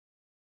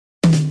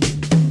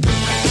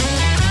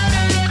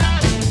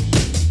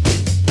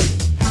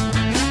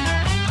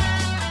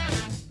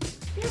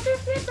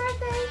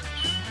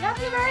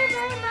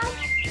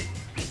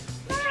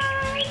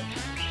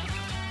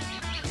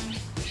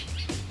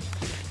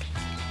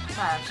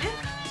מה, להמשיך?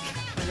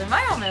 אז מה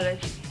היא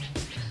אומרת?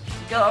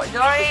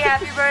 Dory,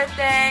 happy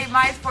birthday!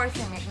 Mine's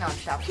 14. No,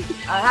 stop.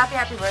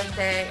 Happy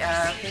birthday,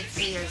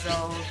 50 years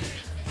old.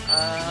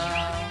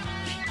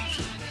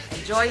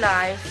 Enjoy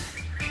life.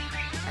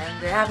 And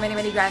have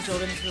many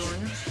grandchildren soon.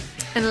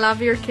 And love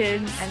your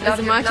kids And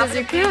as much as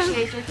you can.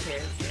 Appreciate your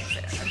kids.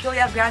 Until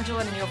you have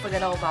grandchildren and you'll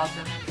forget all about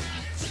them.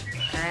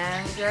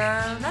 And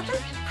that's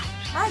it.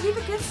 Bye, leave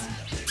a kiss.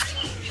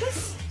 Kiss.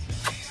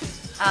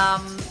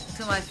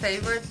 To my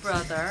favorite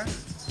brother,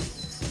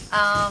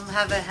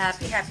 have a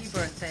happy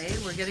birthday.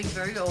 We're getting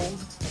very old.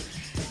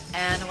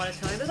 And I want to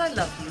tell you that I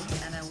love you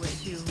and I wish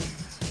you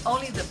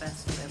only the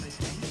best of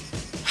everything.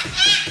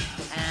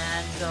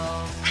 And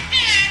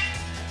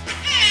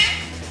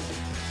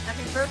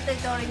Happy birthday,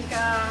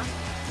 Dorinka.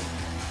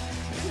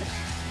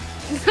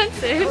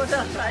 That's it. What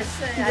else I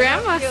say?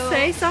 Grandma, I love you.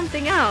 say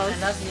something else. I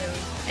love you.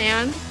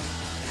 And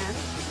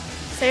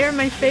say you're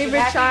my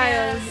favorite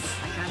child.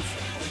 I can't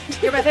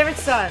say. You're my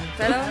favorite son.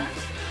 Hello?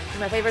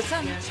 You're my favorite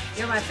son.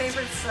 You're my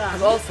favorite son.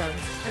 Of all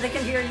sons. And they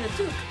can hear you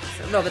too.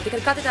 No, but they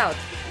can cut it out.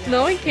 No,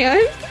 we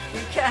can't.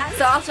 You can?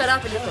 So I'll shut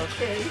up and you talk.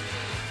 Okay.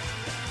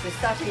 We're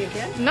starting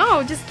again? No,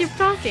 just keep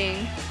talking.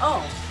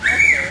 Oh,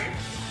 okay.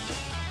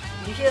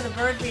 You hear the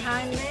bird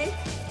behind me?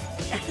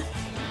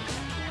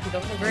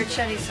 We're at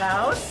Shetty's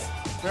house.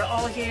 We're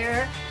all here,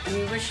 and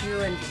we wish you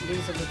and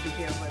Lisa would be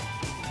here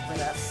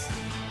with us.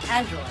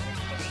 And Joy, of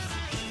course.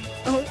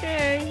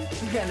 Okay.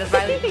 And then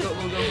finally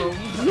we'll go home.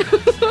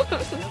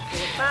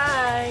 Okay,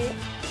 bye.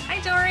 Hi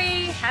Dory,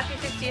 happy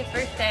 50th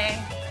birthday.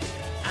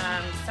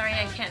 Sorry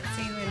I can't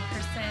see you in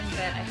person,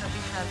 but I hope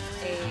you have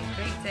a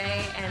great day.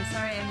 And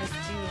sorry I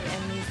missed you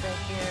and Lisa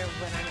here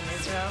when I'm in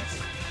Israel,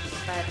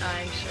 but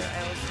I'm sure I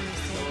will see you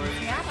soon in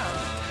Seattle.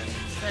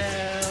 So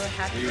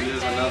happy birthday.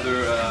 Here's another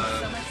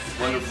So much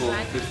wonderful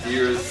time. 50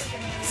 years,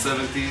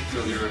 70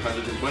 till you're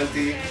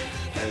 120,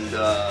 and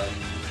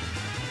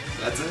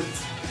that's it.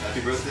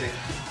 Happy birthday.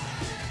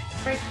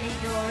 Birthday,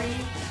 Dory.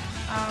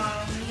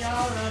 We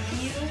all love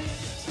you.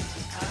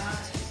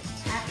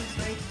 Happy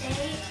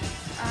birthday.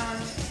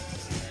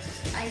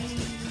 I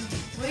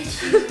wish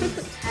you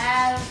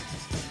have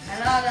a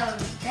lot of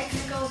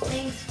technical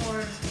things for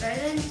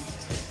presents,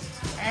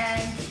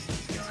 and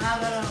you'll have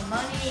a lot of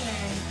money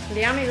and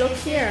Liami, look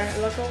here.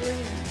 Look over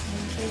here.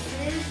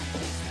 kisses.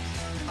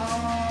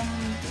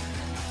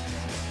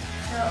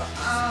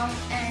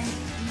 And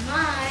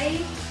Mai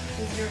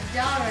is your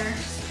daughter.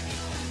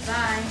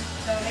 Bye.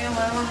 טוב, לי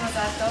המון המון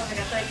מזל טוב,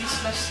 הגעת לגיל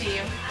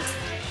 30,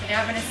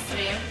 כנראה בן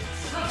 20,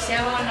 שיהיה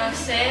המון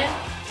אושר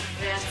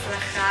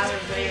והצלחה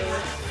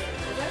ובריאות.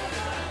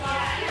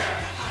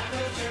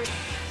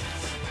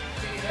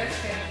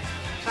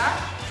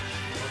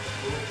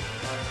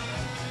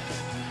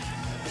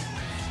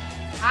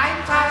 היי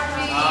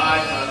פאפי,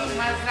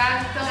 מזל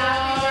טוב,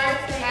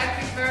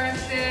 happy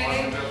birthday,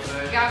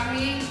 גם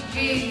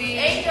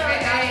מגילי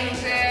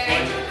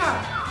ואייזן,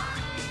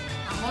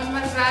 המון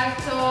מזל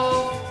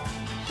טוב,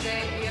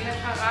 שיהיה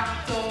לך רק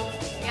טוב,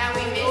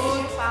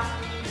 בריאות,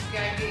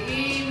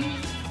 מתגעגעים,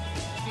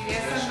 תהיה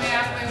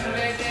שמח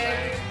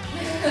במולדת,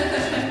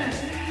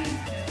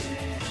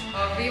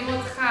 אוהבים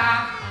אותך,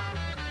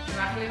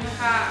 מאחלים לך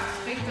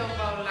הכי טוב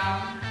בעולם,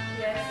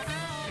 שיהיה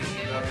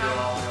לך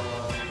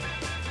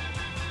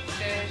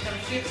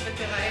שתמשיך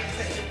ותראה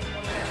צעיר כמו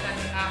שאתה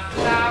נראה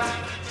עכשיו,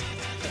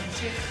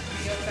 תמשיך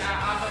להיות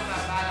האבא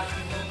והבעל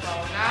הכי טוב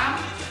בעולם,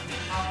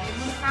 אוהבים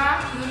אותך,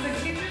 נו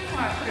תגיד לי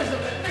משהו,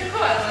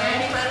 תקוע,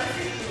 אני כבר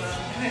עשיתי לה.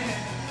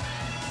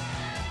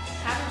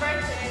 Happy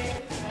birthday!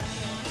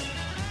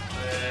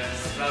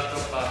 מזל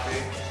טוב פאפי.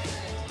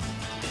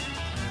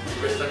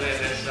 מקווה שאתה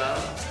נהנה שם,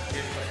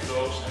 תגיד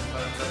תחזור, שאני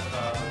יכול לצאת לך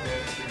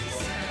בדרך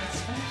במקום.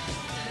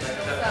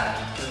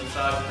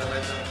 תמצא,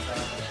 תתאמן שם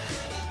קצת.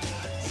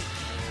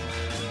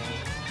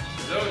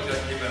 זהו,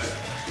 ג'קי מלך.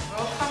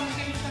 ועוד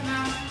 50 שנה.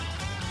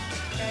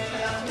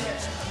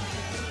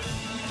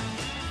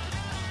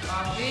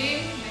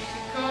 אוהבים,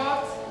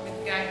 נשיקות,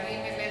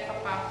 מתגעגעים אליך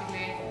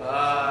פאפילה.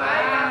 ביי.